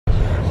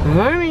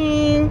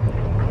Morning.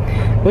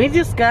 We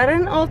just got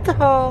an Ulta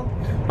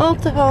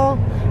haul.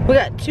 We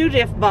got 2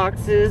 diff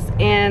boxes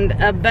and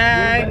a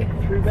bag.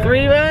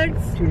 3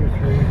 bags? 2 or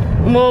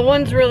 3. Well,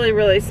 one's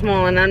really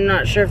small and I'm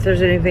not sure if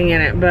there's anything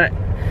in it, but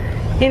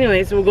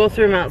anyways, we'll go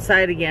through them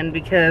outside again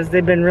because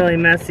they've been really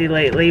messy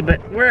lately,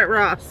 but we're at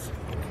Ross.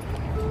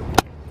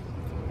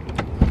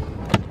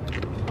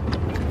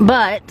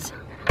 But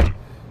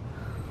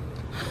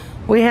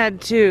we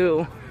had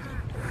to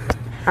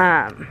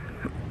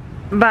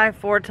buy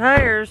 4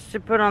 tires to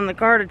put on the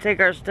car to take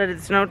our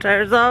studded snow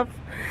tires off,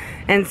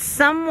 and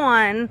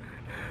someone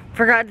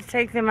forgot to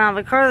take them out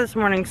of the car this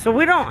morning, so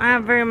we don't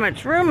have very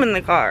much room in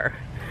the car.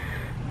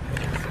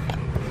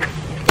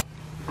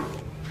 I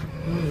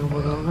don't know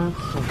what all that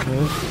stuff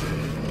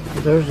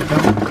is. There's a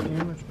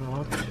damage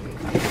box.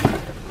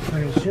 I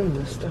assume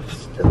this stuff's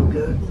still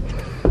good.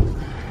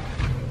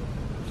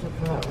 Except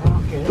for that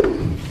rocket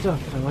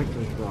stuff. I like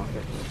those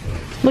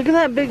rockets. Look at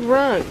that big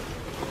rug.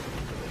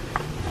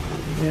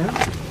 Yeah,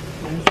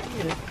 I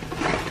see it.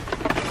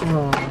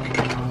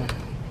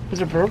 Is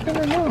it broken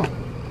or no? I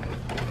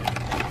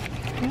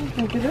don't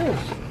think it is.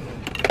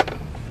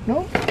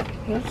 Nope.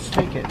 Let's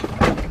take it.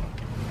 What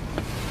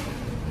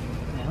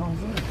the hell is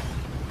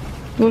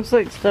this? Looks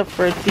like stuff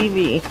for a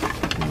TV.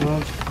 No,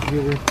 it's a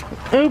computer.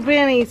 Oh,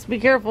 panties. Be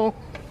careful.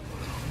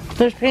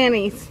 There's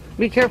panties.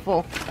 Be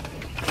careful.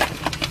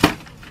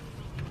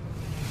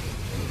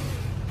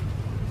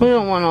 We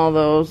don't want all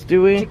those,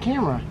 do we? It's a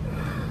camera.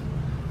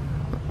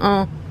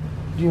 Oh.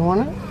 Do you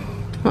want it?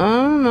 I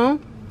don't know.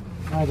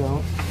 I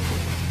don't.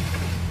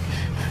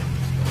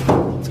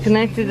 It's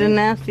connected to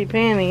nasty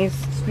panties.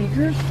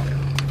 Speakers?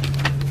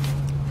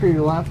 For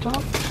your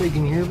laptop? So you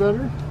can hear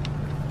better?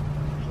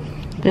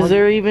 Is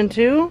there even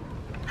 2?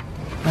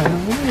 I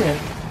don't know yet.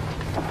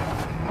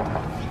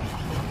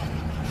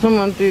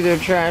 Someone threw their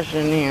trash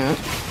in here.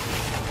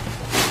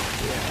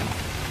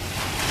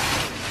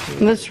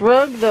 This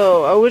rug,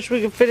 though, I wish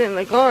we could fit it in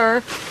the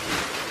car.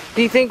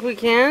 Do you think we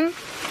can?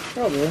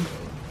 Probably.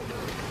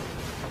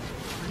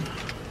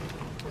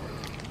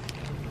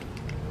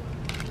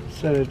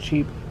 Set of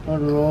cheap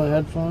Motorola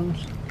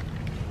headphones.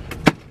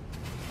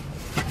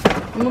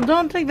 Well,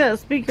 don't take that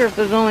speaker if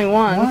there's only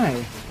one.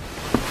 Why?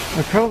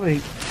 They're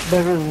probably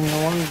better than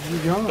the ones you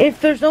got. If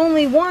there's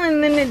only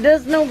one, then it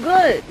does no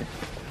good.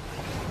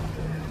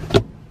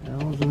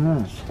 That was a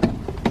mess.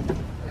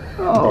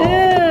 Oh.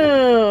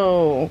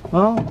 Ew.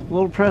 Well, a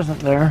little present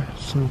there.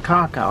 Some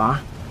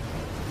caca.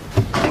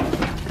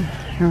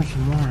 Here's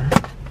some more.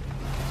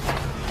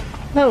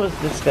 That was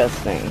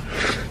disgusting.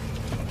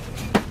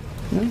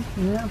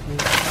 Yeah,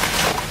 please.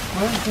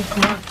 Why is this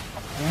not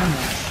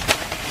damaged?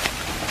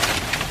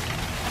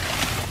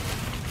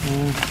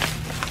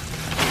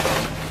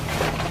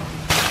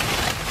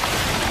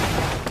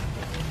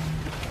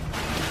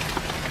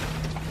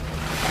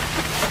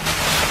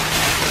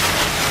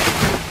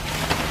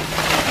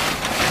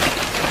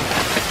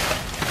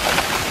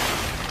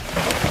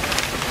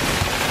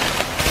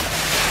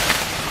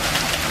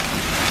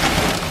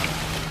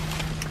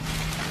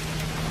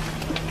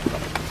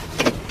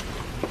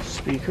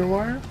 Speaker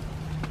wire?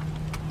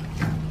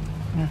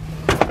 Yeah.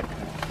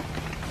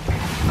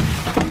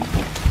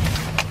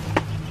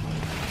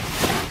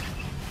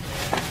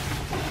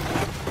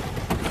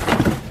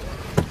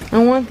 I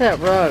want that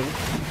rug.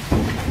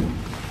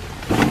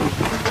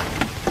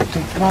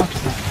 Take the box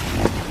then.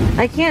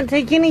 I can't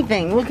take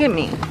anything. Look at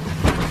me.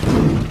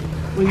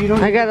 Well, you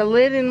don't. I got a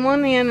lid in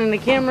one hand and a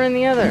camera in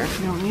the other.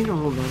 You don't need to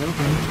hold that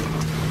open.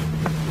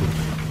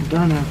 I'm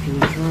done after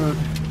this rug.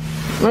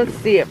 Let's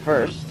see it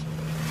first.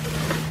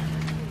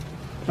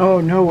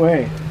 Oh, no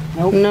way.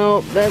 Nope.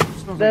 Nope,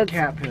 that's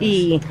cat piss.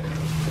 pee.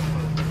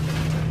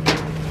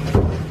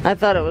 I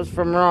thought it was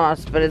from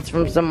Ross, but it's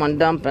from someone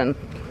dumping.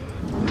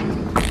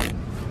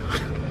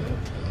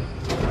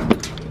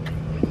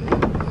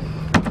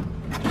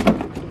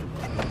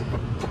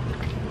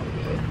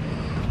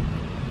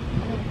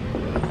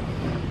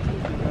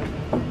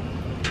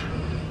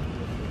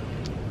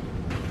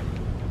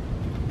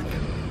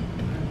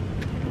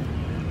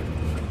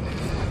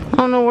 I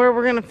don't know where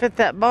we're gonna fit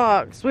that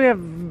box. We have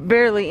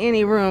barely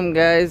any room,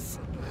 guys.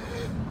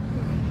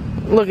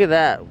 Look at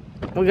that.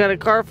 We got a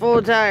car full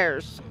of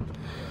tires.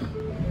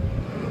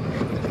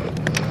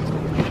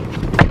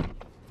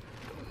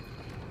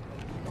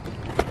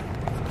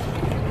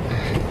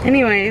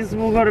 Anyways,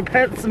 we'll go to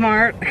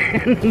PetSmart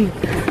and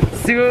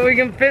see what we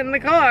can fit in the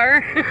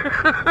car.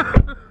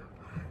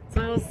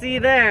 So we'll see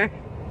you there.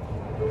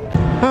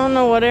 I don't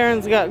know what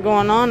Aaron's got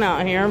going on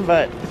out here,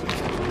 but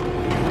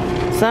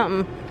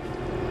something.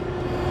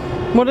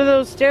 What are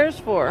those stairs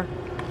for?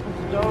 It's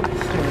a dog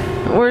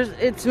stair. Where's,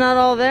 it's not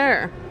all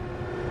there.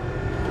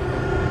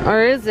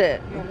 Or is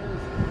it? Yeah,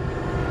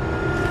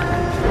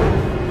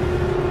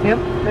 it is. Yep,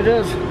 it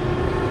is.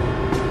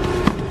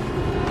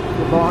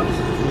 The box is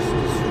just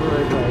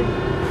destroyed by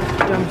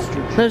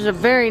dumpster. There's a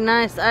very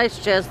nice ice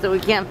chest that we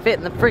can't fit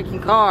in the freaking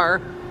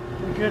car.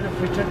 We could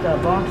if we took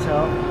that box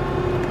out.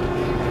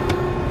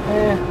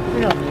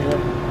 We don't need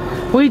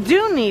it. We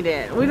do need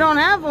it. We don't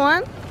have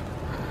one.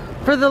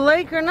 For the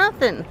lake or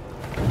nothing.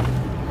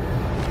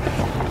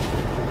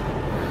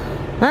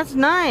 That's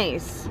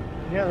nice.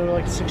 Yeah, they're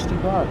like 60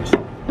 bucks.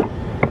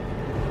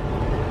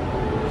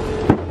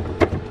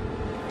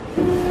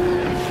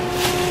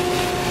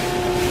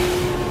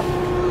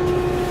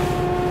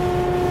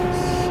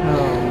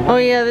 Oh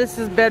yeah, this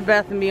is Bed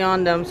Bath &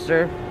 Beyond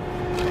dumpster.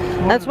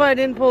 That's why I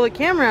didn't pull the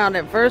camera out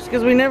at first,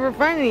 because we never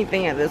find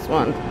anything at this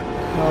one.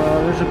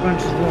 There's a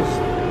bunch of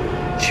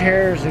those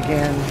chairs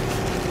again.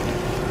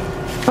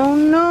 Oh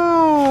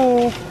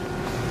no!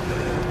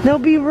 They'll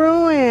be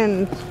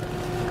ruined.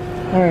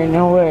 There ain't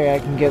no way I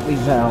can get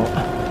these out.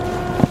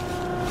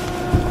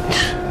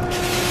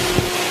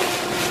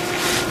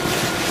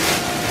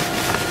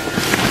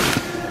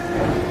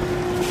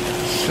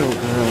 So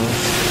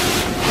gross.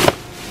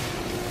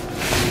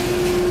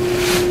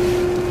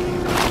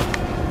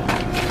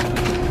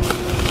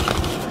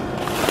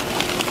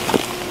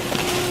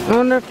 I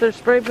wonder if they're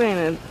spray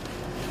painted.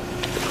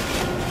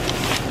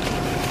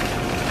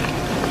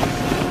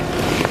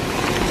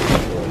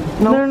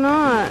 Nope. They're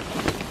not.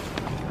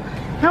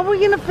 How are we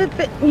gonna fit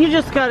the... You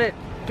just got it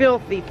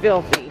filthy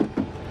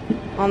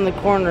on the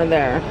corner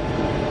there.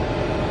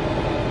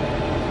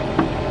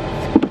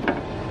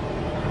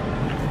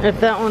 If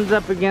that one's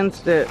up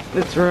against it,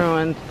 it's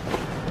ruined.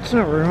 It's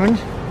not ruined.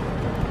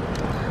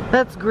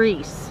 That's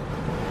grease.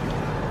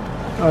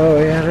 Oh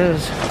yeah, it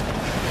is.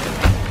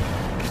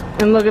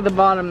 And look at the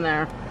bottom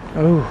there.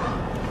 Oh.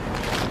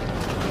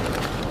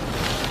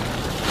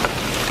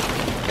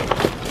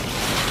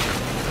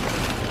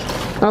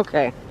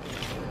 Okay.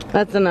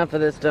 That's enough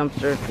of this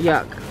dumpster.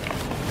 Yuck.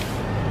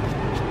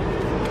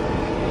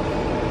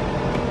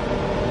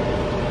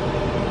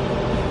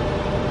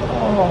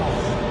 Oh.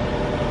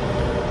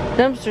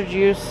 Dumpster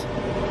juice.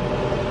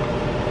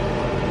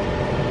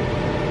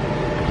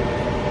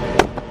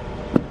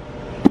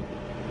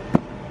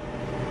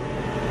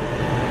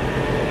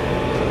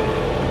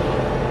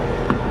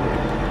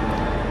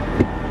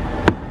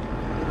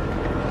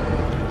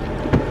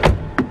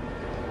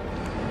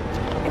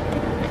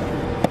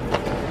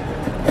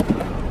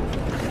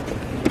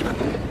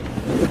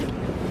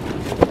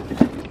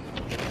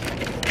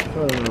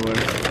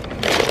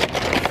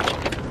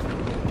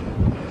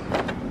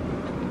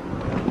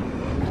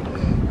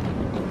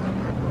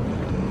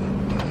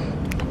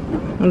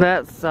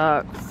 That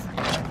sucks.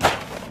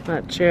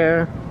 That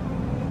chair.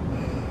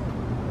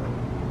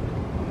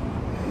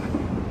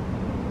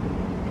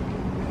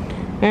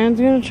 Aaron's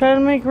gonna try to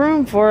make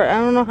room for it. I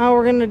don't know how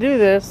we're gonna do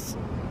this.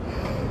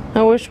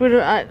 I wish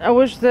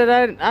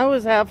that I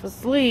was half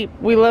asleep.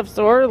 We left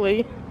so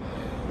early,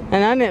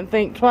 and I didn't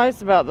think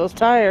twice about those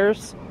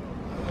tires.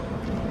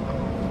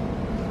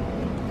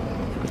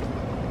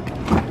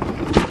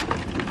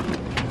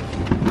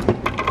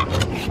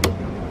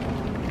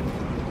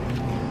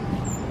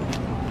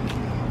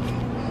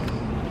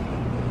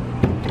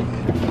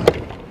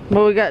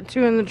 But we got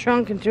 2 in the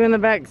trunk and 2 in the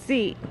back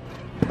seat.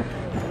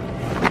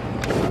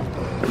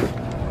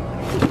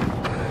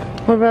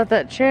 What about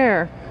that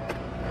chair?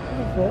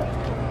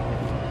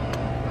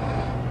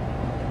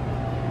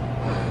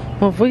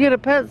 Well, if we get a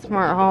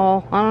PetSmart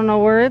haul, I don't know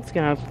where it's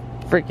gonna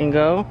freaking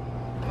go.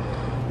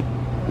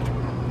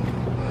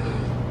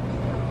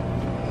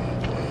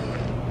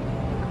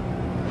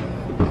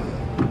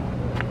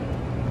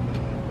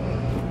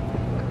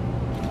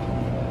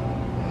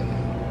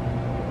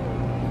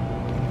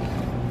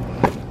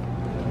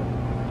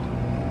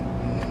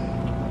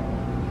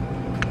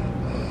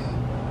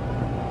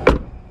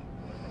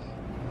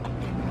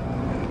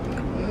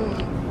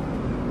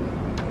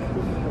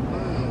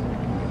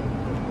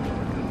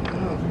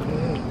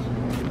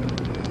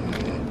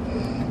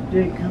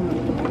 Did come to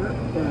work,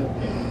 but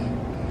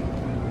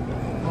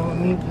all it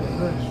needs is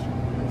this.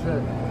 That's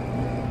it.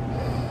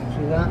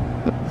 See that?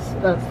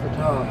 That's the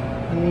top.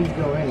 It needs to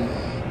go in.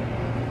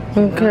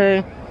 See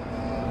Okay. that?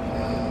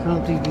 I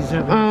don't think these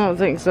have. I don't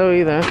think so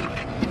either.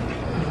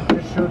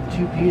 I showed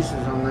 2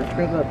 pieces on that.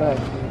 Grab that back.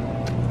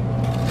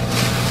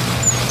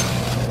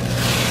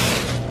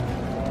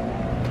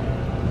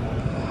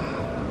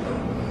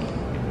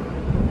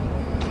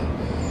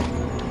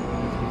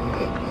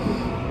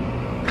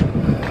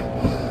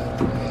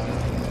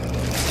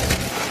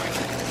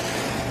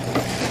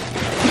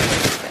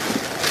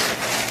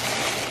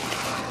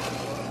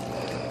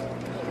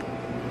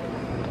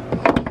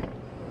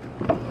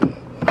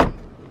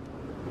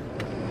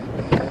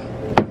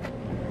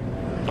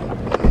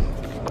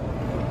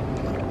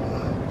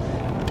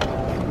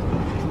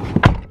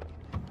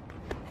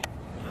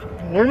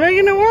 We're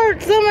making it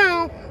work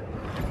somehow.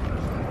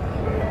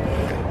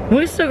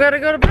 We still gotta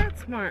go to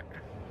PetSmart.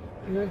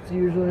 That's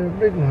usually a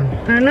big one.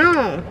 I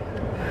know.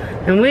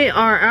 And we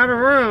are out of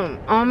room,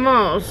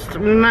 almost.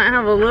 We might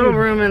have a little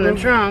room in the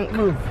trunk.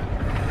 Move.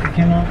 I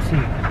cannot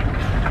see.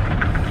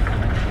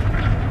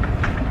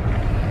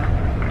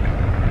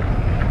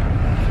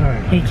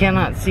 Sorry. He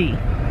cannot see.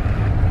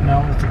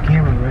 No, it's a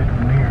camera right in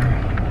the mirror.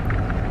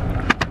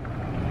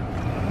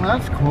 Well,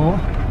 that's cool.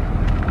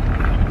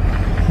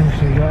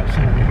 Actually got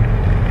some.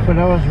 But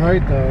I was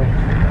right though.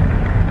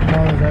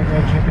 Oh, is that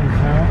guy checking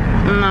us out?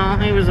 No,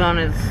 he was on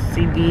his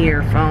CD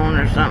or phone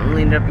or something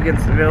leaned up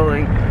against the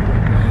building.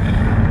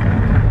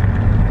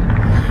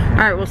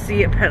 Alright, we'll see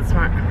you at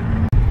PetSmart.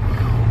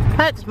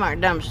 PetSmart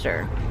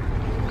dumpster.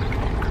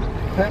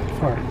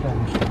 PetSmart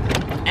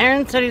dumpster.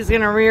 Aaron said he's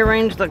going to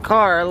rearrange the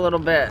car a little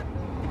bit.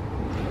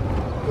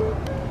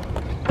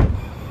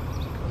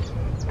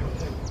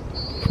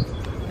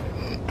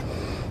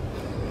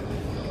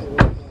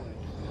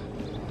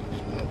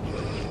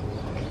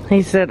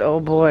 He said, oh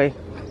boy.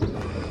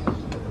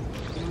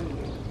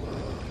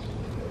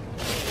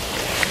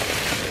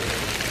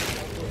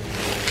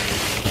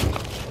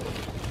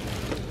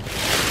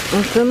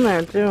 It's in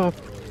there too.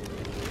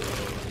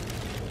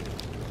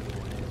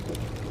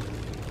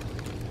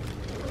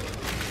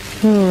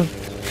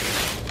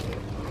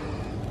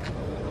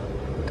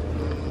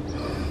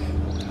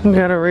 We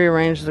gotta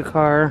rearrange the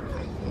car.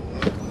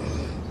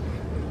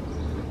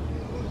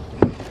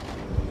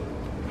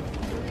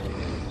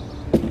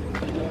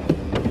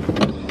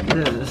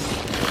 This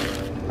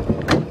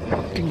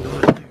can go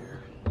in there.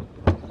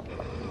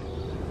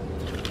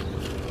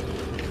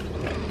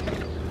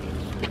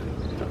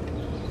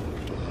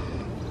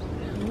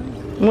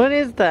 What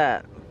is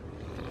that?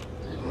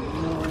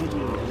 No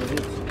idea, but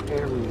it's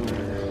everywhere.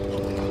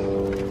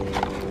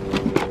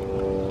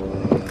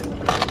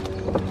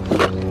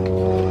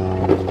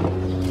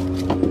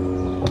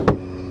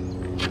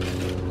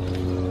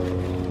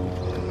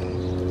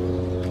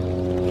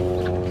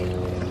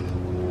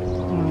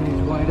 One of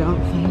these whiteout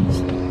things.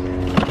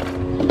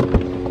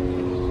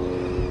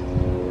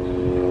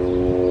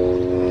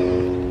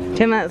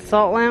 Can that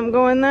salt lamp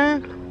go in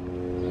there?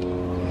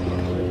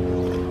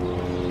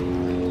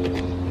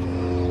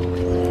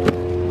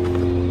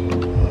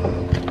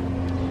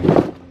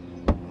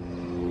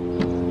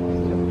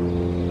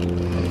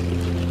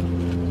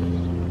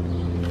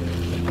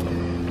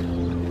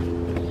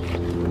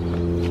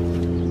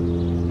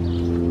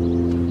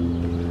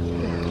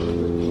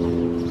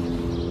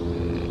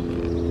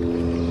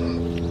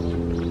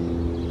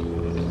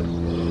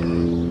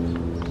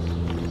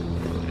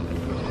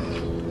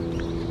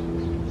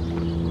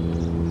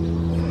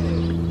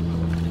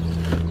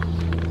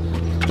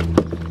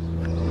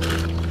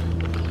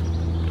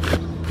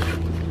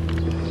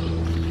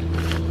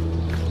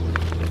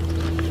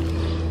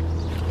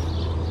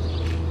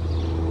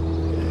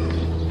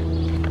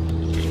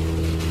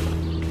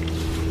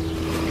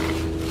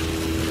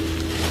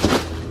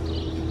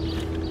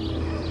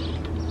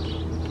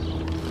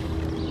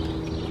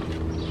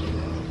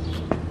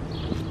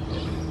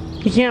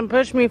 You can't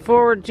push me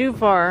forward too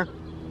far.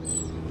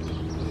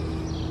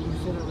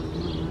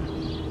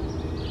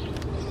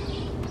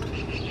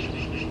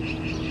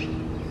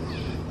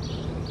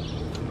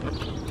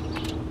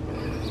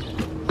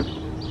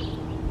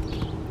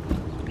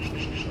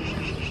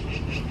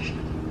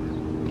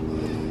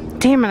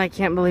 Damn it, I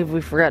can't believe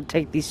we forgot to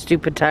take these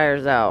stupid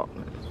tires out.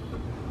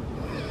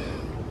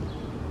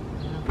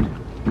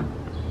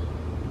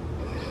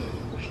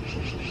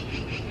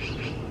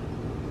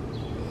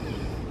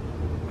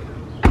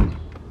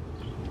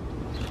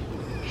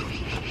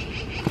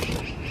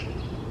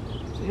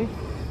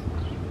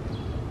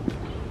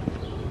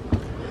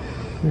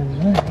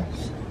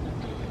 Nice.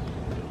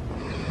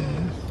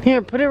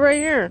 Here, put it right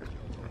here.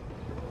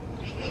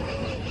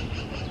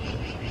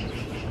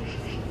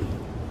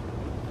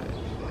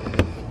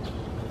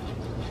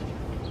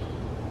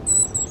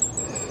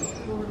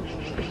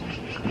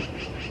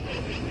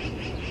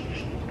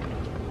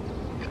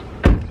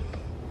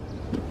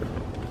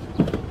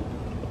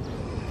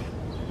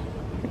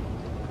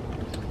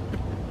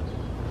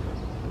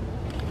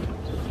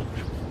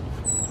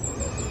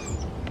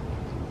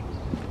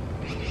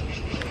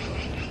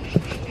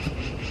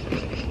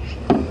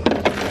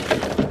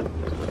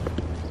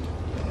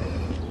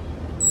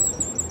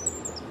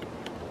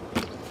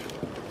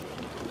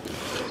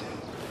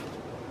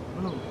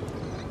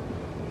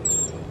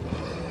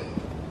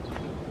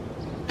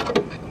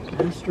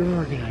 Mr.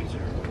 Organizer.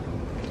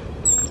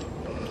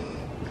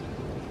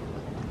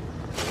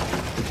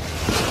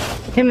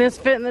 Can this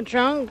fit in the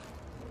trunk?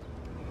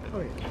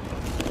 Oh, yeah.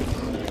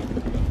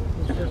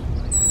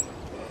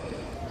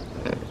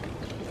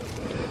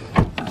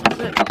 Is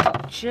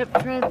it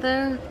chipped right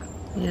there?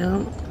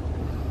 Yeah.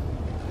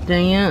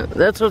 Dang it.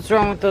 That's what's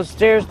wrong with those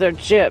stairs. They're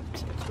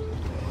chipped.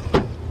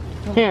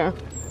 Here.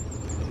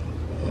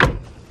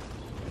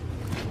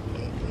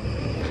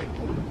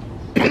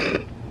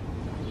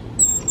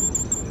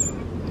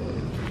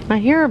 I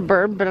hear a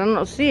bird, but I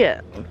don't see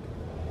it.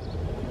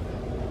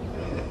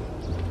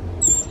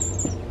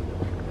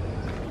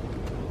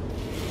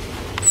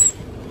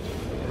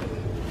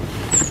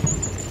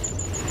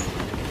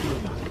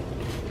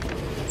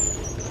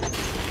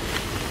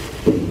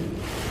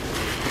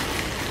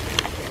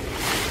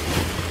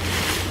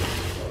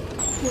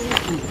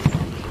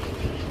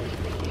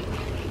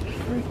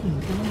 Freaking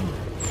God.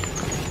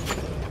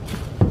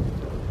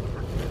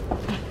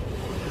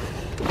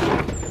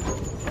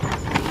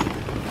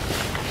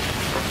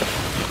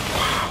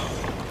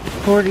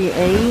 48.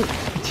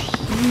 It's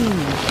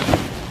huge.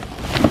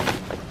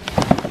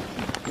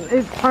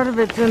 it's part of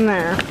it's in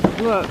there.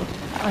 Look.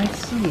 I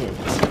see it.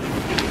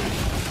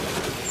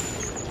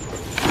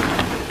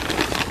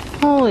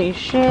 Holy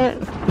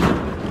shit.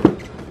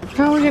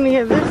 How are we gonna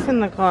get this in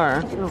the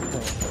car?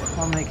 Okay,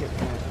 I'll make it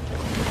fit.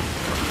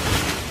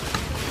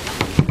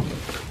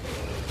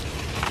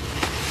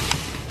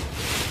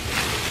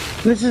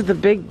 This is the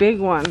big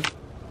one.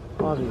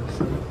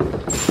 Obviously.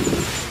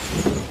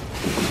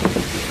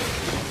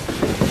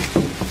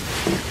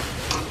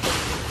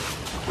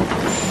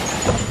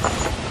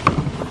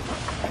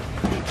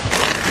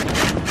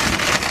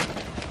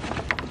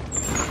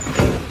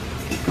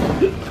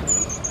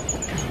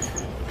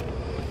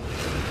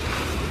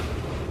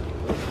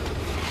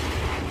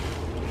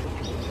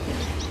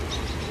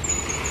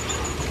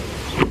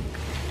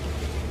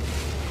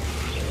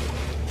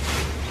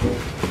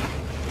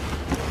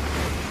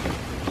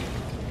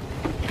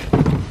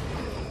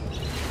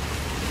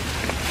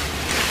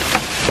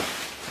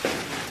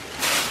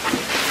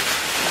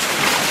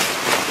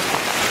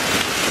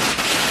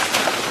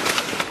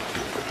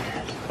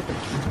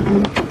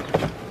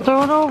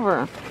 Throw it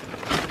over.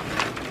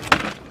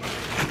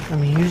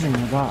 I'm using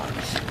the box.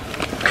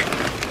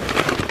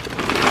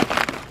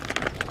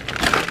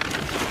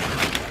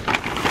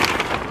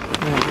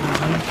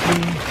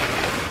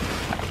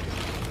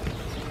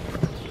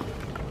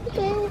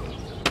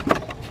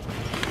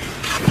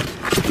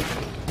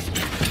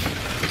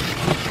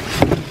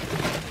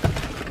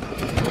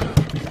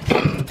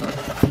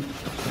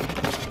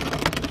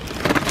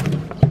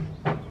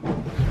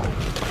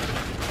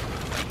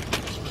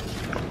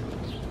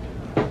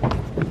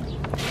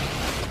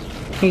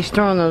 He's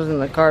throwing those in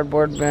the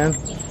cardboard bin.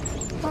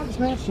 It's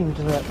matching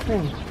to that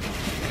thing.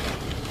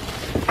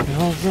 And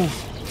how's this?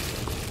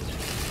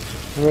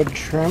 Red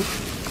shrimp.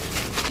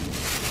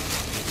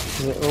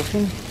 Is it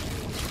open?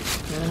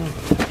 Yeah.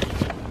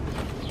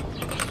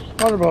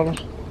 Water bottle.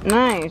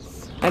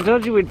 Nice. I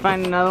told you we'd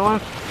find another one.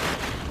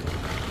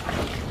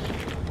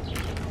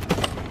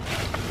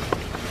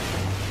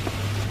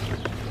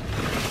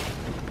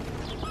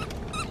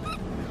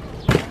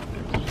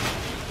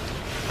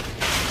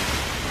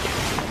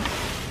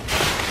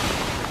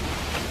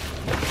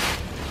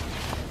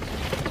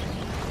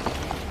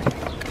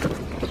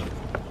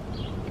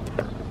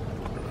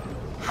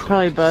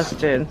 Probably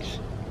busted.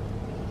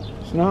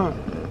 It's not.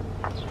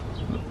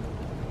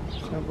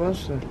 It's not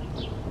busted.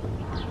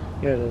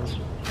 Yeah, it is.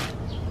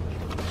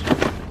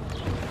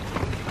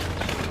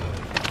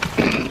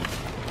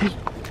 Hey,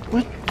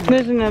 what?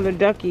 There's another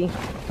ducky.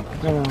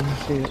 Hold on,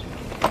 let's see it.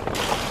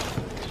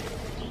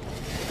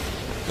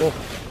 Whoa.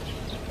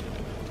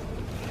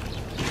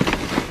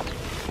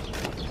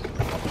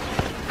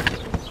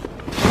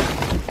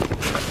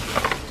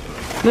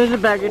 There's a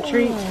bag of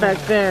treats back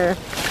there.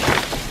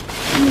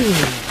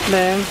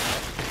 Babe.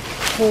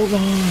 Hold on.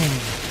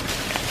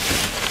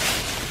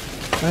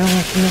 I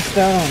almost missed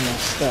out on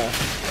this stuff.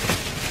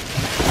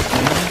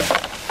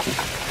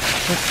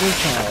 Check this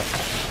out.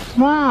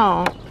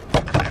 Wow.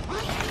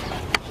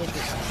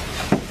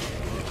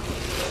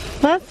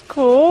 That's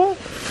cool.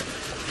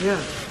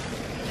 Yeah.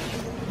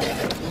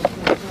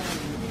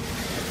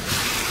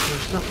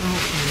 There's something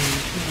else in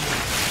there too.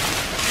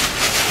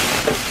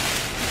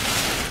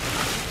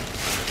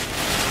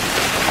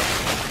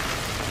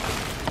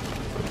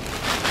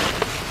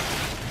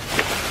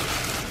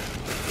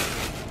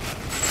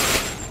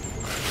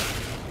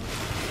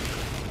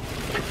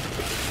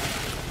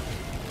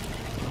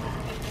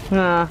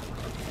 Nah,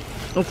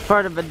 it's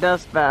part of a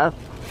dust bath.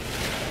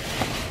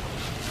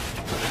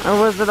 Or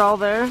was it all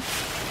there?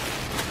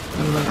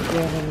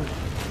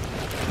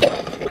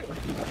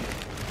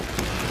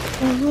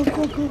 Oh, look,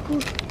 look, look,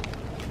 look.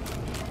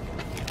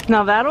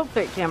 Now that'll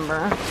fit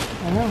Kimber.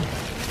 I know.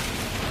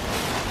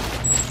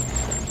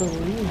 So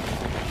weird.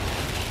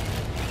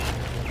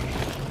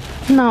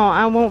 No,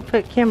 I won't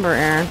fit Kimber,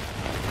 Aaron.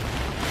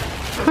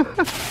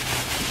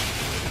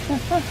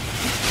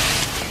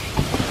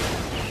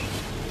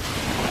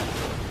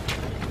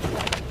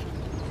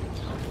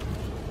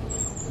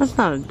 That's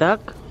not a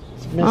duck.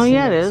 Oh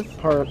yeah, it is.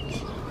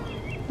 Parts.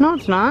 No,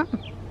 it's not.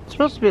 It's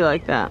supposed to be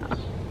like that.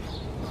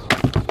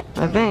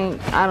 I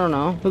think. I don't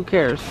know. Who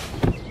cares?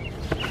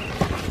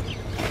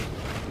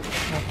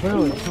 Well,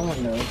 clearly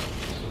someone knows.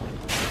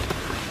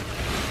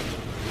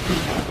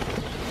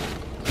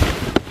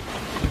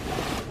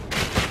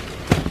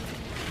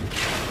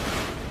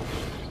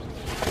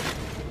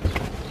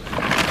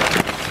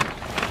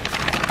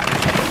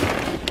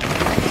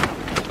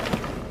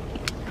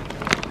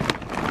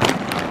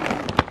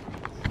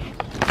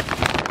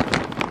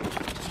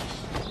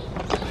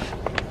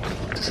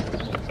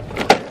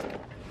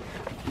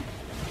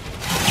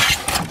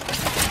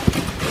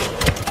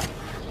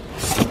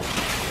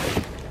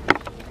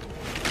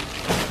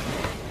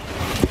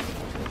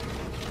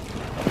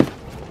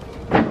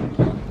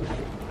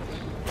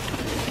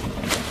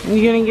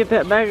 You gonna get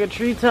that bag of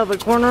treats out the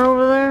corner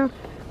over there?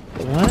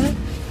 What?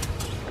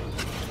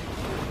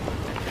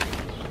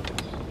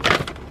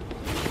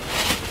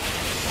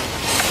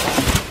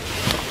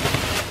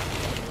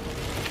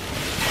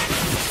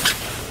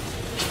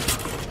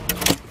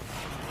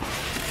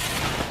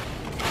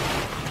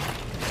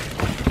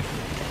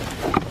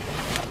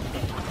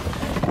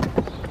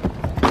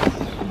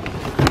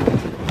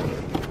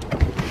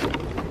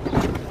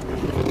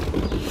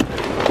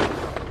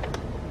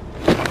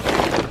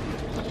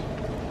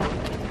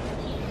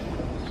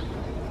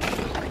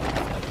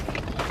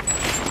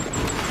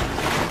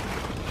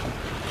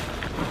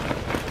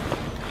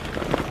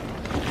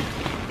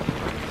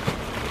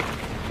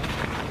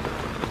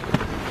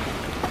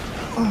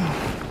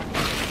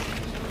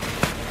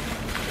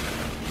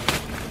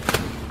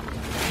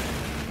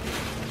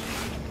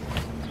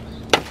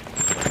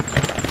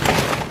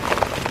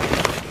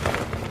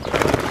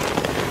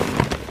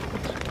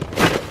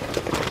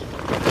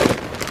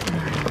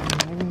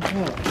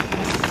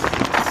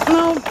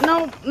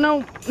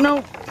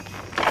 No.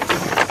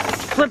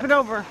 Flip it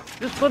over.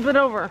 Just flip it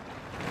over.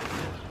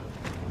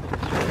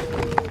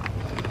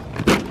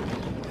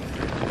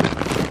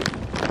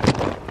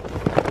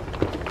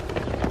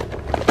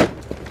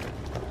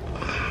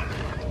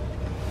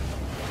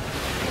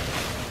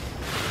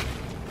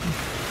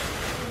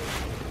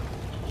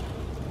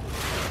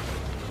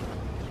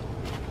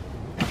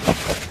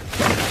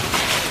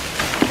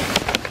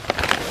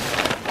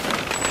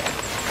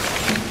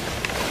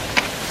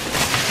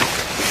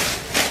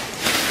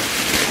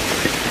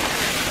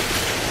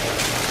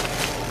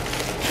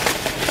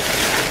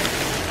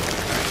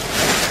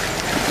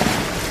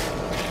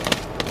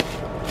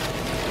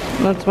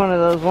 That's one of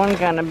those one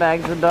kind of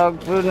bags of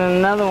dog food and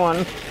another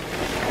one.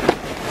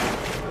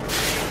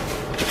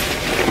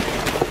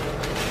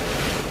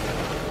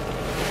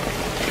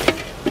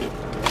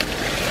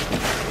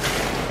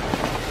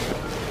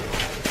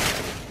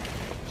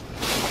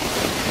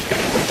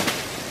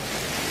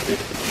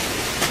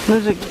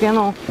 There's a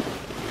kennel.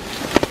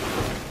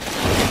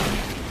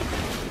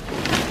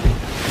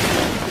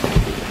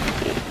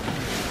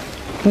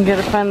 You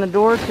gotta find the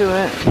door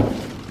to it.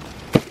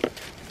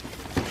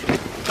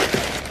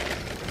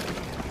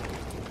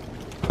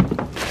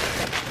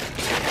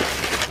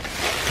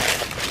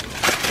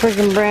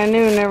 Freaking brand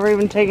new, never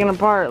even taken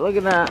apart. Look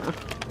at that.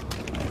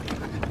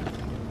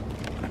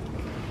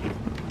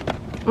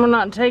 We're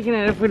not taking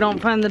it if we don't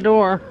find the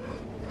door.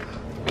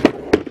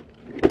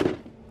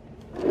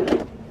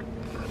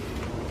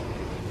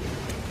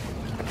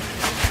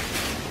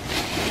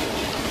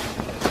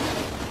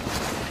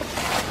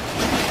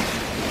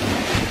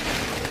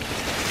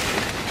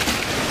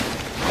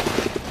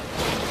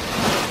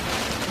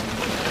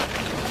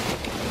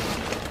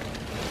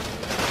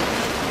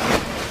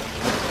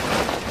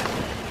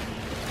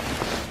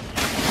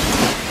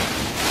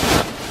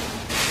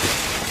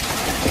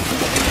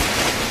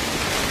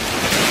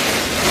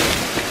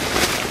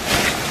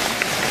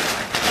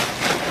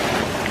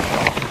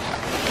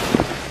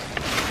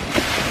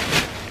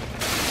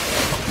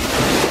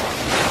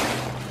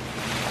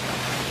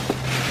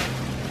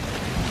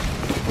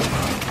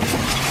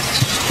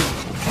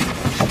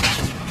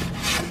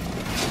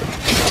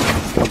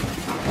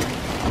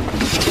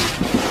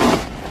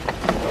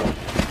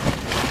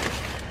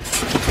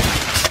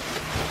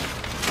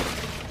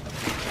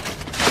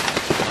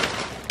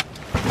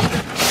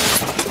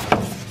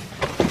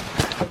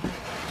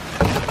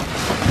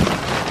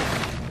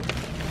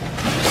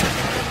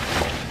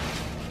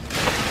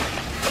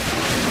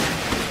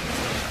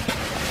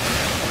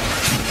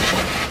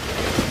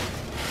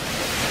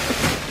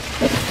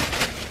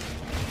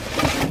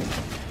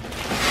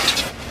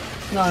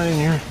 Not in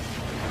here.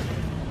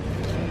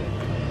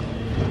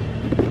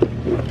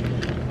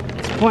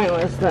 It's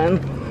pointless then.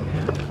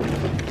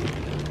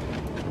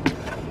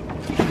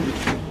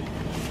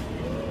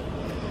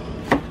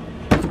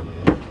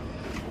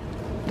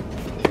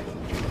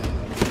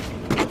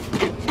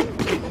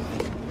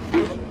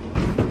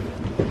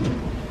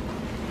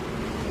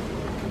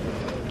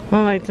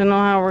 I'd like to know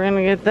how we're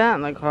gonna get that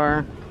in the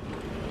car.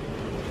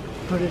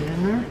 Put it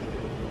in there.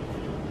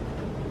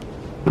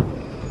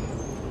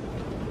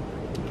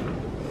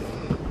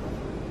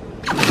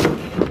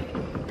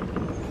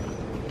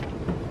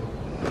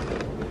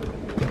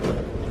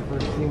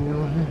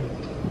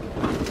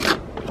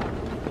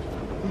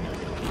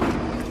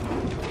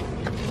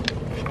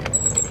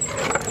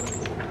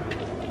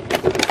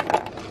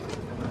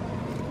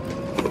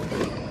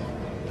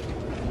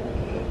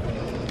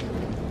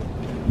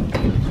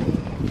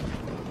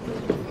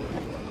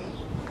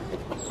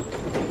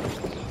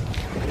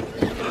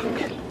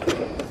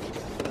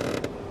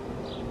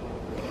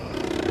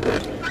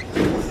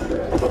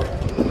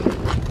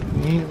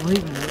 Ain't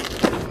leaving it.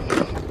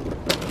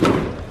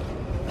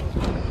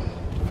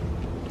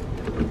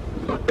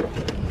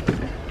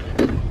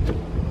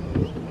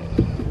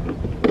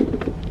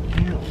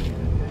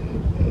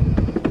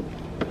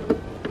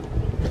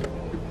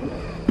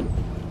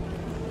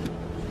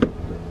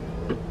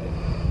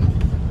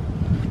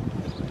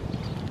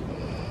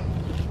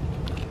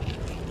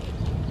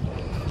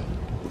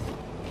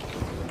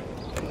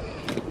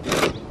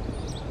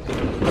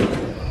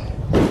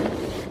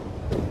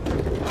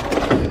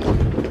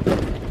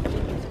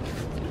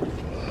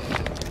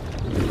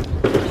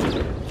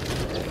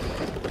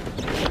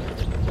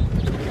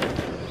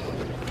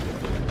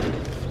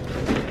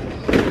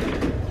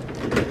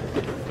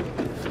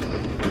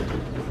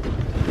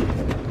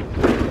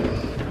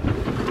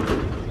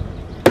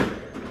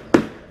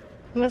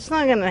 That's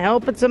not gonna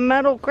help, it's a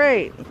metal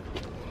crate.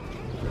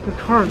 The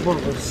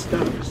cardboard was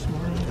stuck this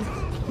morning.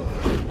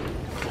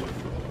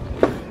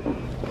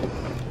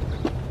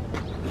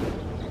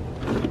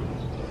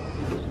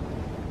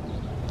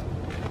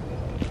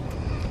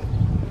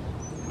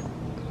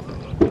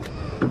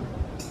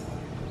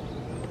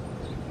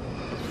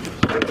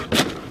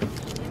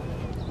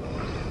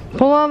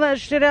 Pull all that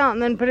shit out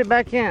and then put it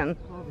back in.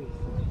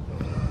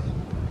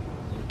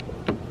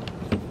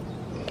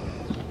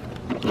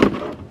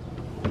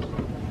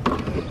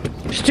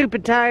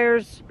 Stupid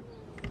tires.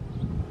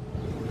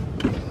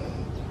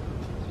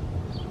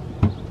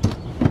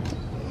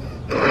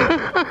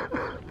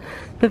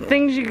 The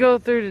things you go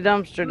through to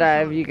dumpster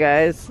dive, you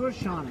guys.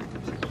 Push on it.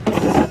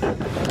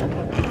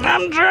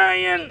 I'm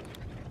trying.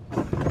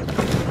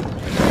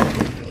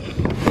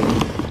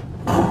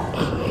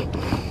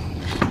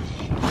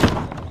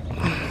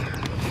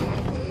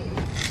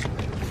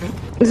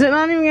 Is it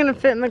not even gonna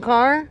fit in the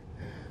car?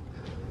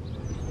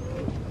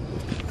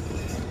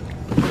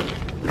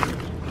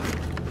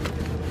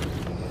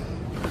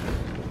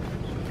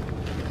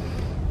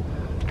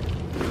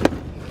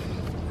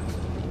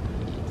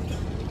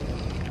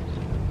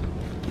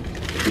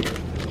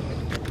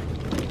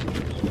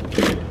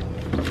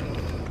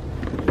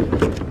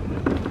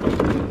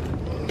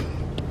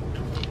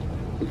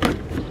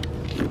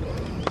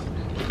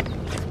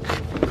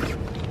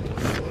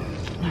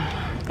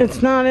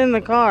 It's not in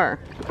the car.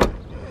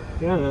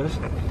 Yeah, it is.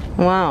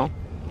 Wow.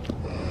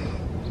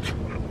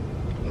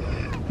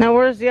 Now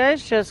where's the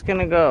ice chest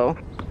gonna go?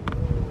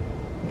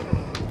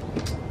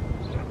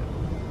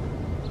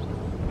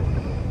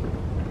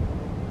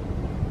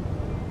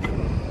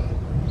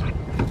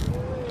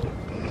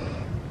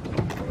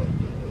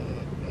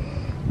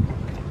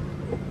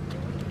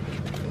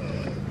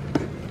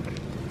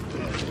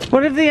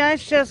 What if the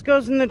ice chest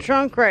goes in the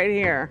trunk right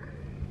here?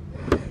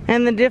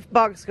 And the diff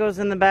box goes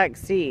in the back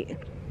seat?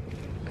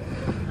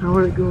 How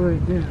would it go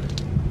right there?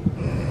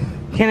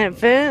 Can it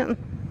fit?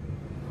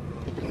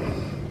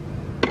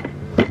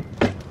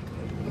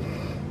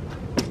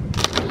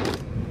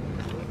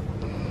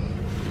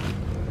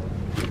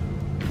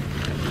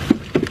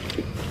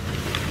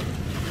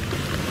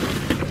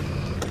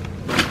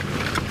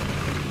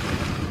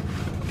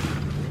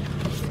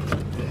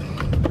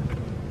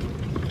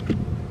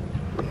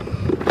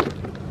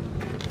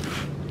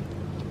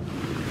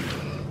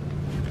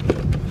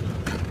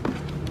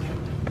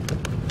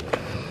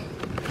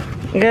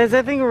 Guys,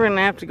 I think we're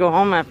gonna have to go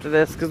home after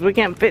this because we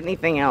can't fit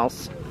anything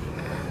else.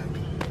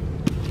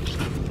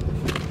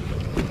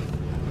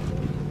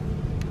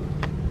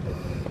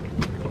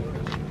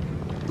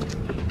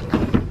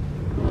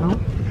 No?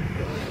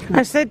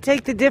 I said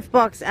take the diff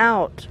box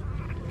out.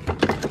 I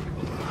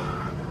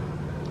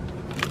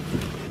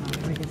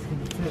think it's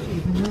gonna fit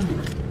even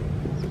then.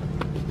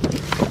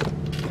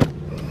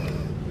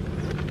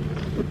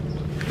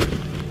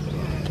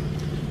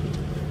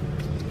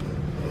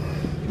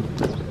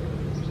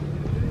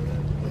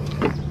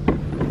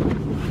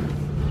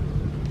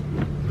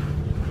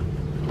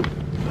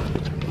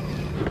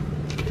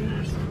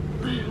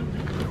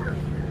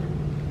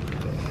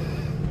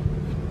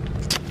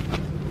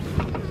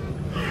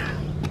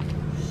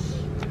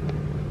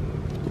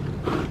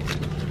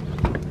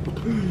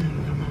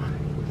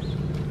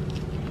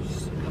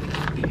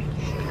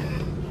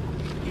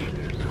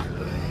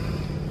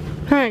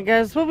 Alright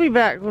guys, we'll be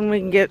back when we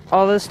can get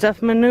all this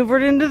stuff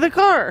maneuvered into the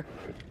car.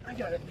 I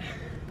got it.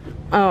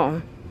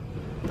 Oh.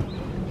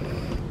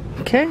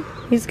 Okay,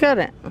 he's got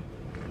it.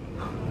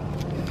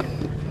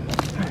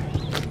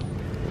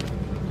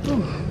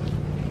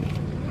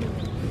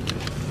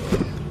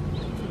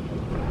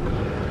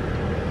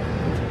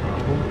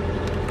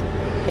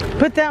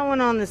 Put that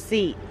one on the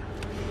seat.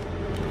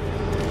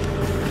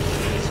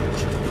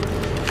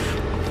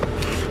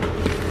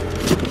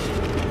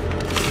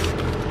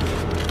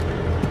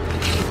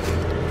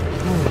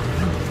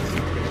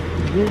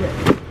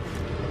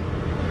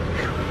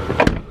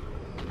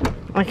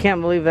 I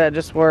can't believe that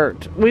just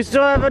worked. We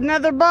still have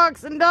another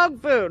box and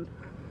dog food.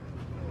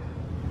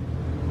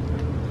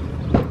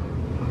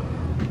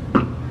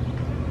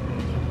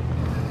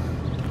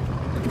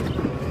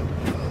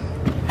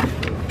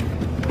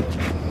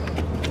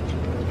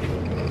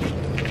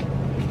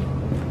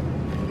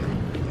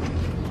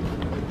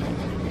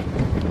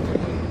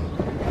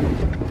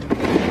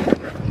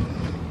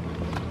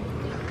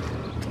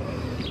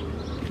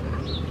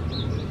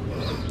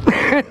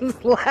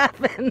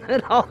 Laughing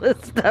that all this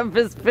stuff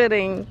is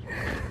fitting.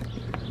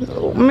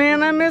 Oh,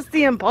 man, I miss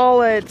the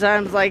Impala at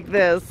times like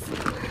this.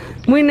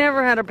 We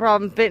never had a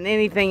problem fitting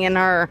anything in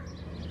her.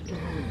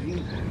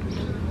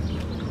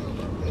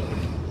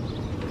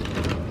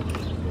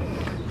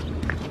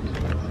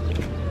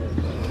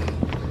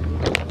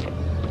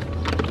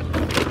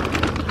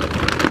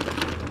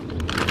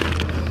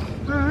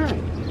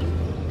 Alright.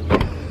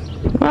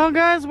 Well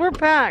guys, we're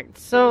packed,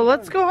 so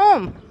let's go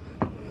home.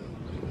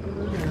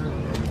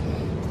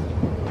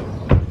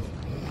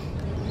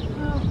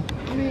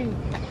 I mean,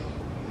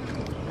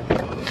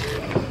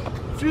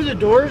 through the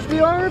doors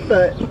we are,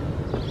 but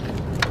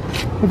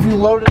if you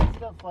loaded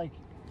stuff like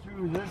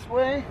through this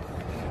way,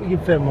 we can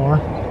fit more.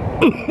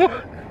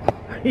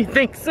 You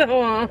think so,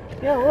 huh?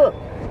 Yeah, look.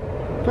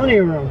 Plenty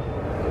of room.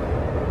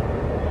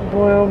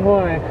 Boy, oh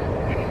boy.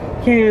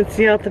 Can't even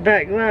see out the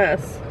back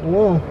glass.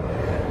 Whoa.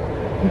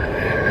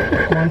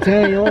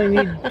 Montana, you only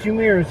need 2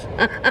 mirrors.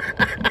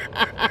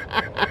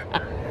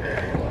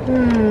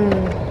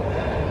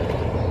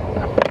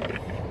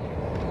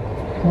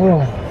 Whoa,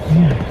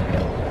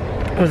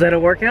 yeah. Was that a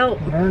workout?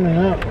 Burning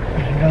up.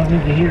 You don't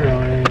need the heater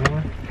on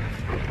anymore.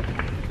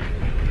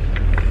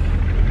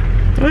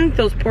 I think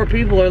those poor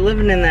people are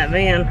living in that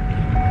van.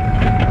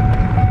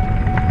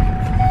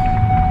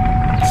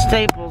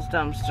 Staples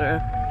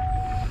dumpster.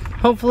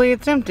 Hopefully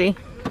it's empty.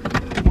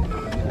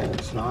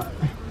 It's not.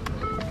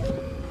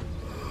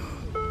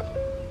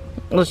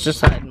 Let's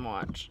just hide and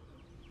watch.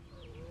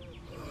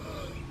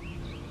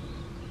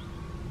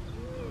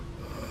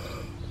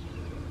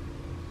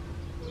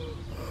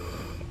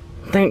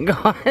 Thank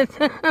God.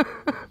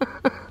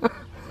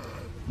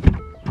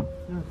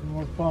 Nothing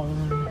more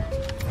following.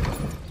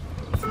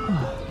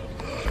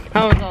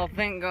 That was all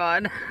thank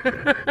God.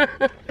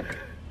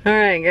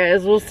 Alright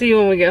guys, we'll see you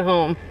when we get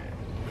home.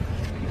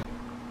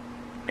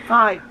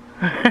 Hi.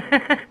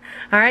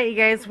 Alright you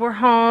guys, we're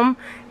home.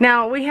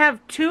 Now we have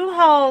 2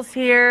 hauls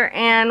here,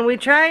 and we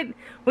got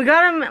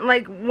them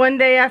like one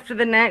day after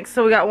the next,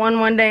 so we got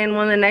one day and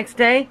one the next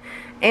day.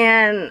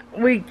 And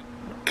we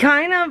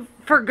kind of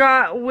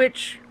forgot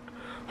which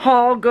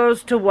haul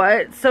goes to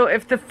what, so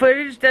if the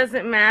footage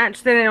doesn't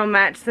match, then it'll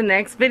match the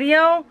next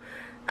video.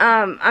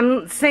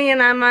 I'm saying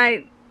I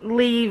might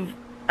leave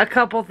a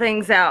couple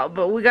things out,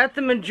 but we got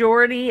the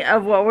majority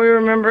of what we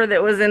remember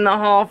that was in the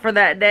haul for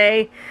that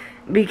day,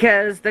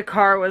 because the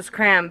car was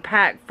crammed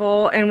packed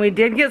full. And we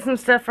did get some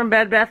stuff from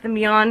Bed Bath &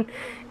 Beyond,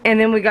 and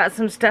then we got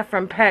some stuff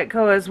from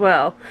Petco as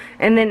well.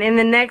 And then in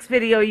the next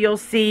video you'll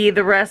see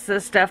the rest of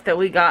the stuff that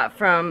we got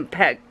from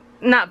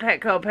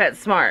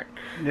PetSmart.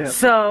 Yep.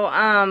 So,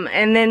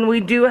 and then we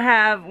do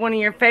have one of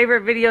your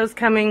favorite videos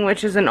coming,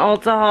 which is an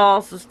Ulta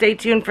haul, so stay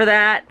tuned for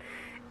that.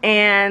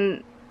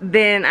 And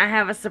then I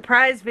have a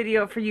surprise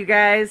video for you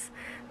guys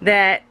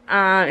that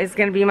is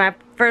going to be my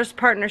first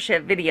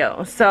partnership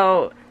video.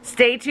 So,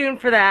 stay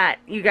tuned for that,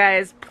 you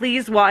guys.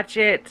 Please watch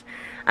it.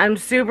 I'm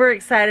super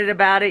excited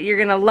about it. You're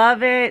going to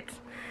love it.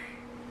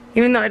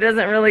 Even though it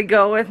doesn't really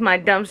go with my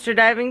dumpster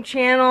diving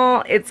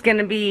channel, it's going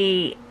to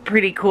be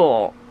pretty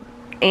cool.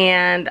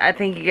 And I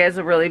think you guys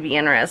will really be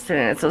interested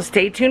in it. So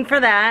stay tuned for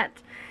that.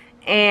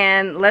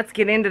 And let's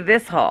get into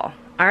this haul.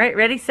 Alright,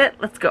 ready, set,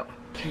 let's go.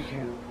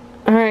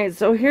 Alright,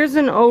 so here's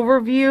an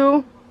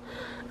overview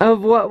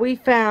of what we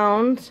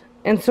found.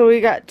 And so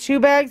we got 2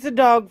 bags of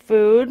dog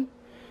food.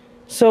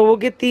 So we'll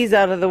get these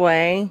out of the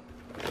way.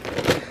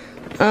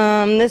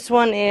 This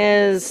one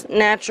is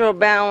Natural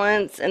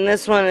Balance, and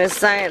this one is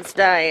Science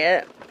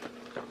Diet.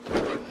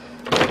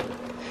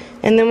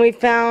 And then we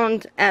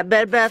found at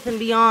Bed Bath &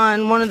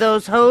 Beyond one of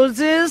those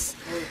hoses,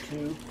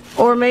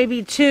 or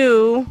maybe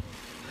 2,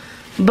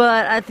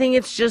 but I think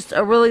it's just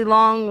a really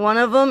long one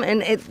of them,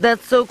 and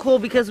that's so cool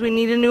because we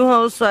need a new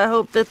hose, so I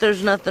hope that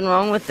there's nothing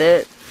wrong with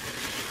it.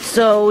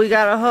 So we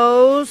got a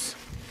hose,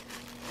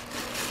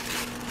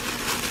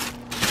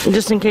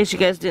 just in case you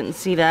guys didn't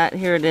see that,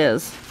 here it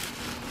is.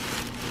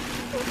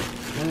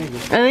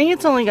 I think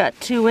it's only got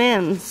 2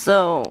 ends,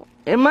 so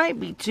it might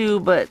be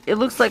 2, but it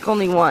looks like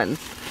only 1.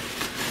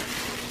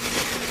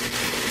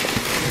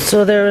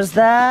 So there was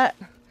that.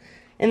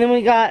 And then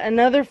we got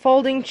another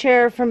folding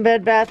chair from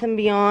Bed Bath &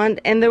 Beyond.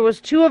 And there was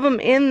 2 of them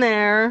in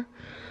there.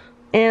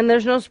 And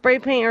there's no spray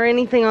paint or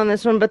anything on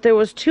this one, but there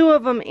was 2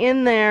 of them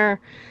in there.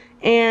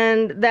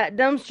 And that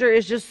dumpster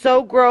is just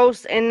so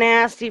gross and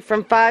nasty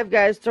from 5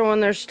 Guys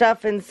throwing their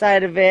stuff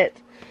inside of it.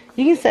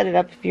 You can set it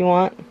up if you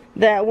want.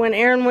 That when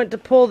Aaron went to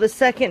pull the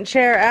second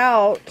chair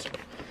out,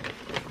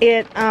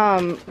 it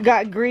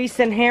got grease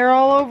and hair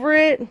all over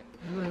it.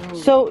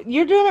 So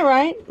you're doing it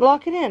right.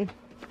 Lock it in.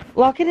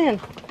 Lock it in.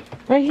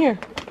 Right here.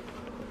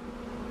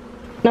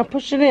 Now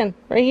push it in.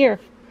 Right here.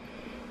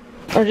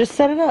 Or just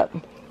set it up.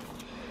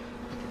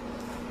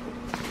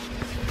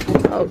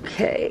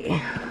 Okay.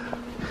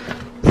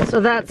 So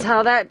that's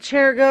how that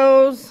chair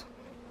goes.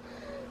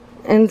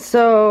 And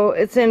so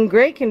it's in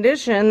great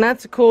condition.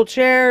 That's a cool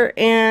chair.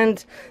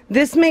 And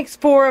this makes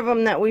 4 of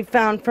them that we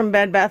found from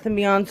Bed Bath &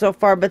 Beyond so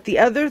far. But the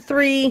other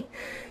 3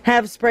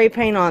 have spray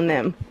paint on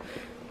them.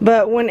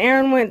 But when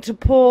Aaron went to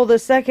pull the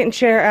second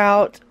chair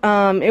out,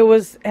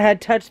 it had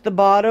touched the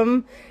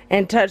bottom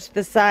and touched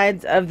the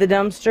sides of the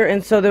dumpster,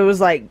 and so there was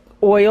like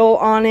oil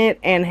on it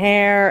and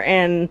hair,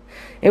 and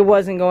it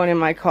wasn't going in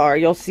my car.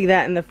 You'll see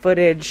that in the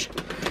footage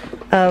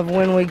of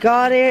when we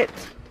got it.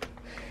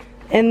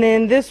 And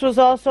then this was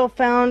also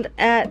found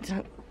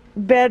at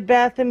Bed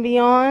Bath &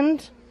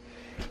 Beyond,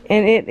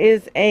 and it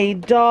is a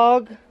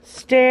dog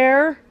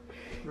stair.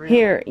 Really?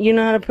 Here, you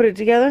know how to put it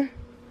together?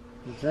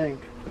 I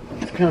think.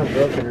 It's kind of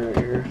broken right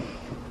here.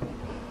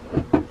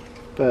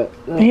 But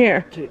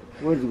here.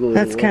 Wood glue.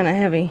 That's kind of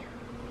heavy.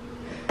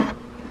 Oh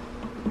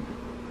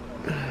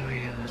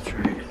yeah, that's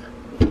right.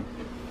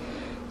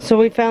 So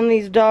we found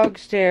these dog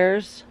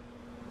stairs.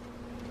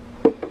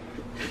 Is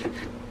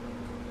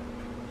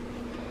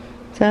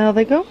that how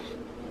they go?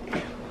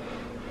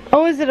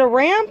 Oh, is it a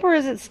ramp or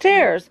is it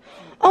stairs?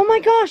 Oh my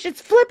gosh,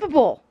 it's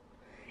flippable.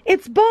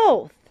 It's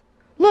both.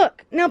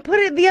 Look, now put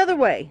it the other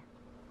way.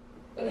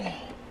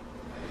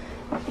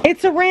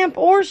 It's a ramp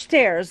or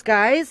stairs,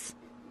 guys.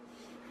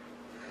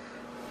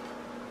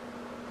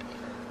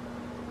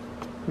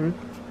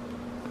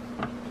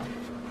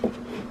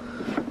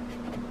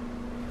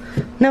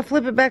 Now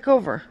flip it back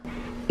over.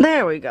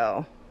 There we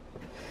go.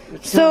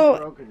 It's so,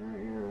 broken right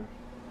here.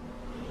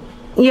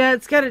 Yeah,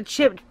 it's got a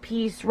chipped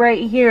piece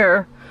right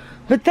here.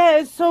 But that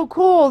is so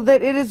cool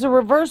that it is a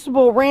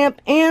reversible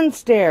ramp and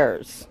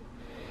stairs.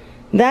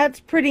 That's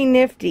pretty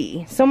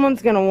nifty.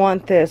 Someone's going to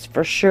want this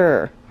for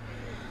sure.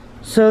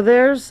 So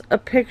there's a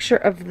picture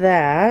of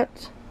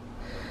that.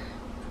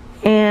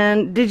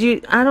 And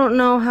I don't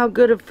know how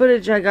good of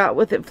footage I got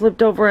with it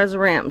flipped over as a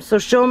ramp. So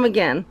show them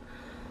again.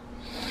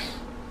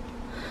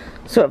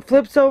 So it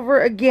flips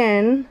over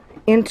again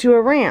into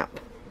a ramp.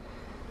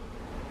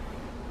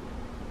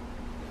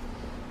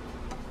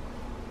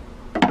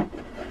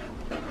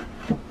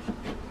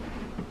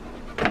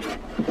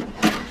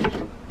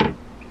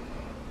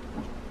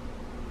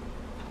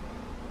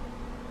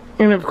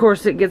 And of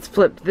course it gets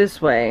flipped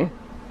this way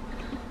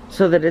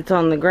so that it's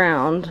on the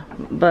ground,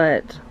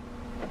 but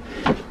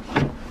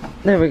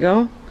there we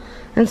go.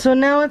 And so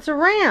now it's a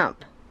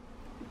ramp.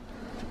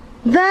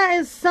 That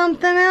is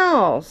something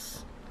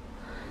else.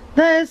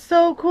 That is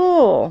so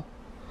cool.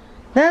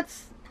 That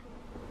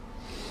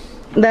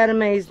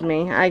amazed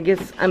me. I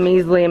guess I'm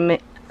easily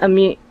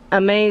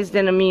amazed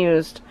and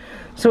amused.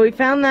 So we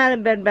found that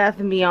at Bed Bath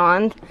 &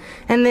 Beyond.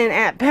 And then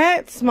at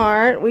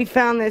PetSmart, we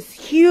found this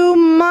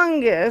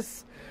humongous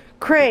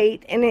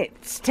crate, and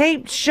it's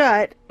taped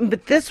shut,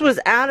 but this was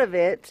out of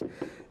it.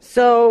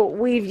 So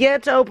we've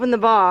yet to open the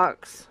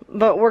box,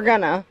 but we're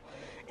gonna.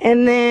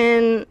 And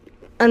then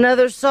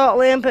another salt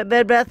lamp at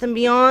Bed Bath &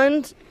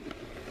 Beyond.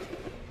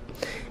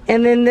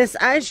 And then this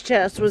ice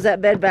chest was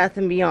at Bed Bath &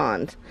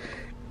 Beyond.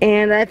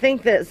 And I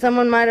think that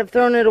someone might have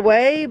thrown it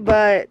away,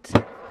 but...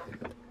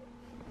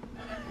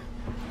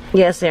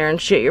 Yes, Aaron,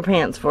 shit your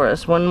pants for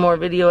us. One more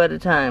video at a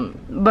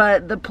time.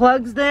 But the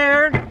plug's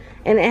there,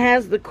 and it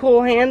has the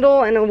cool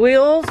handle and the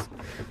wheels.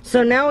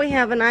 So now we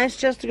have an ice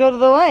chest to go to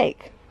the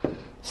lake.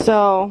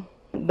 So,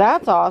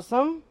 that's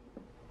awesome.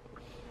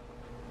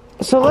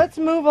 So let's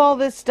move all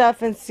this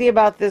stuff and see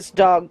about this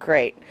dog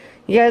crate.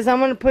 You guys, I'm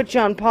going to put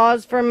you on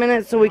pause for a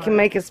minute so we can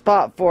make a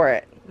spot for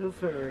it. It'll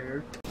fit right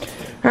here.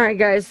 Alright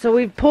guys, so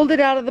we've pulled it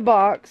out of the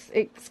box.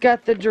 It's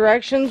got the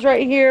directions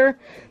right here.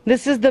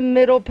 This is the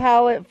middle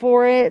pallet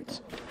for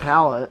it.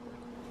 Pallet?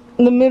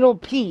 The middle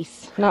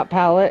piece, not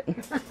pallet.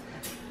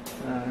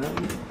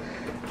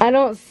 I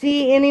don't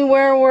see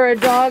anywhere where a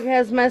dog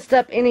has messed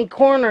up any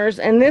corners,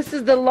 and this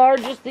is the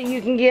largest that you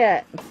can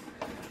get.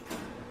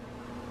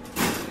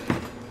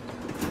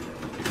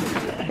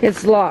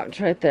 It's locked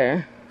right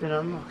there. Then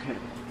unlock it.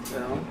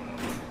 So.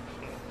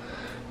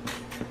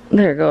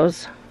 There it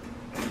goes.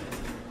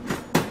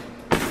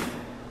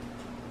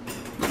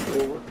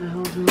 What the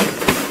hell is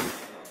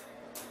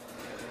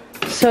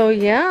this? So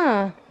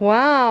yeah,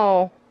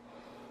 wow.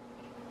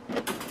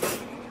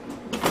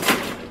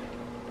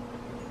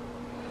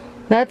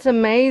 That's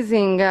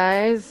amazing,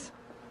 guys.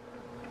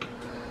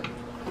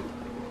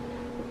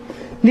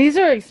 These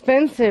are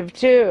expensive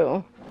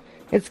too.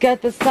 It's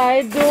got the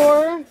side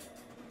door.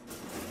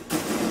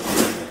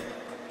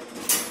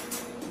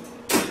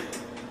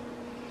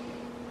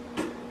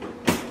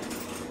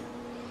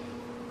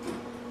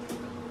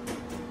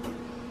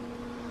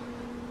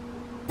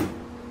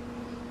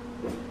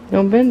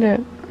 Don't bend it.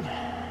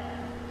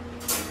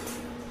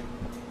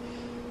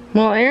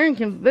 Well, Aaron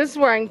can... This is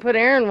where I can put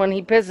Aaron when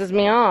he pisses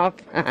me off.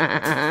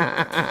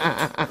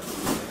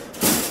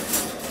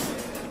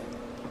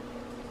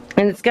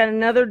 And it's got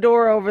another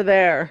door over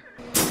there.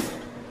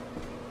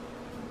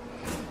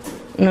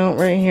 No,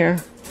 right here.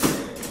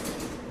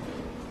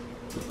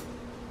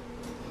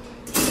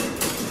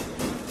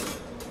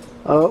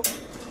 Oh.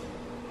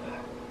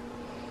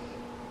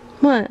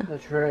 What? The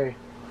tray.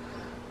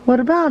 What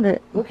about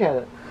it? Look at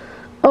it.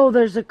 Oh,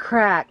 there's a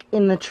crack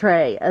in the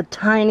tray. A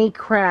tiny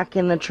crack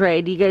in the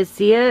tray. Do you guys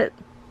see it?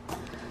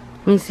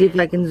 Let me see if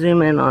I can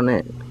zoom in on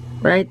it.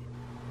 Right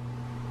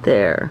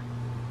there.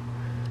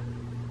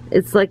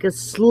 It's like a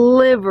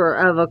sliver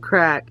of a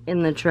crack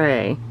in the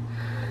tray.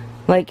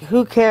 Like,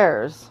 who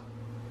cares?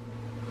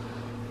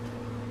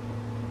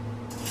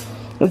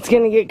 It's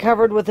gonna get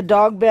covered with a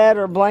dog bed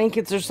or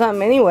blankets or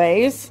something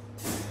anyways.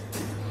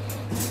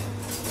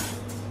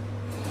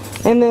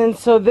 And then,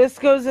 so this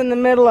goes in the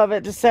middle of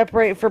it to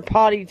separate for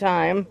potty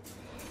time.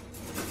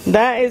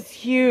 That is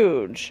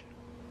huge.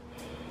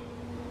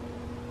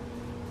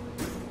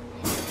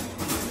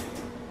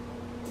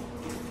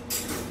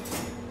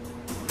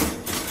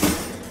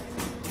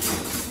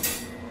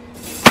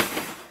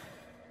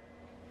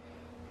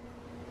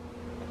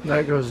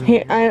 That goes in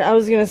Here, I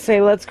was going to say,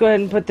 let's go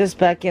ahead and put this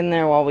back in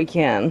there while we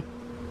can.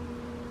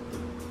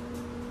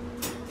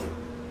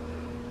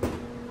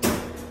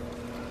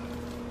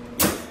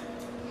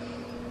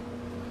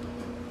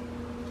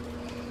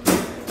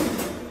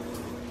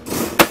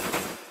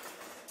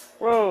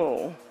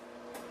 Whoa.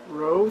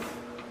 Row?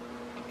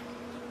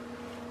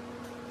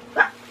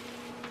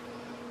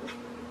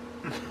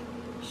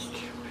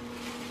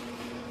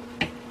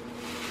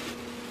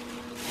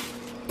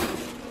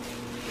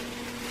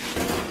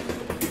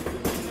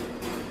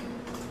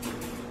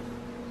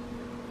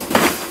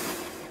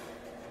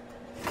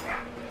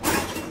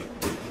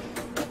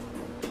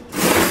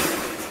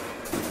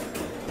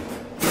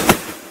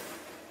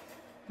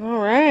 All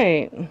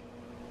right.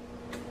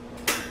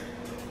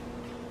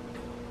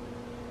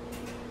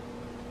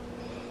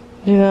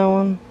 Do that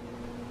one.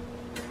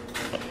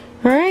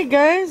 Alright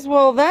guys,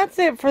 well that's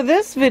it for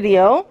this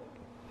video.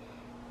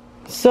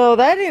 So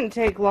that didn't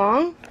take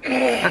long.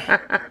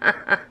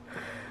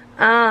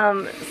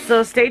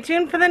 So stay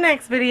tuned for the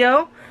next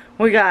video.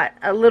 We got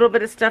a little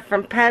bit of stuff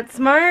from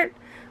PetSmart.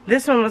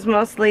 This one was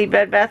mostly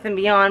Bed Bath &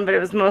 Beyond, but it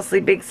was mostly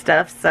big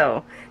stuff,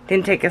 so it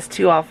didn't take us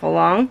too awful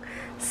long.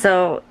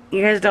 So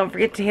you guys don't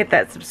forget to hit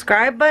that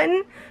subscribe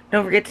button.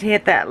 Don't forget to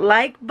hit that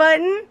like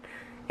button.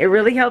 It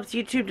really helps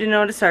YouTube to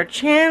notice our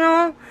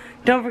channel.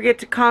 Don't forget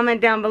to comment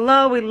down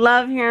below. We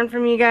love hearing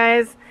from you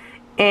guys.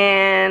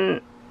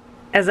 And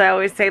as I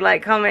always say,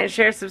 like, comment,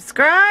 share,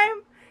 subscribe.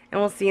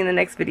 And we'll see you in the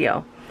next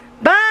video.